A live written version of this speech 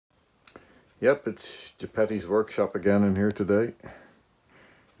Yep, it's Geppetti's workshop again in here today.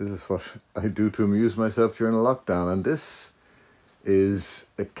 This is what I do to amuse myself during a lockdown, and this is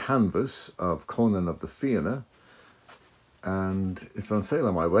a canvas of Conan of the Fianna, and it's on sale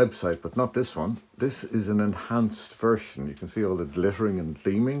on my website, but not this one. This is an enhanced version. You can see all the glittering and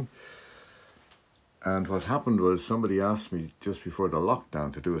gleaming. And what happened was somebody asked me just before the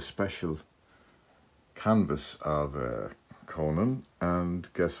lockdown to do a special canvas of Conan, and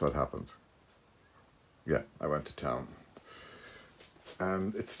guess what happened? Yeah, I went to town.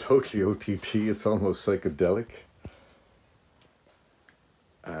 And it's totally OTT, it's almost psychedelic.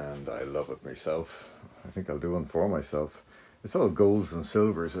 And I love it myself. I think I'll do one for myself. It's all golds and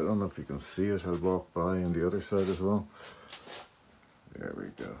silvers. I don't know if you can see it. I'll walk by on the other side as well. There we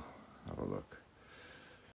go. Have a look.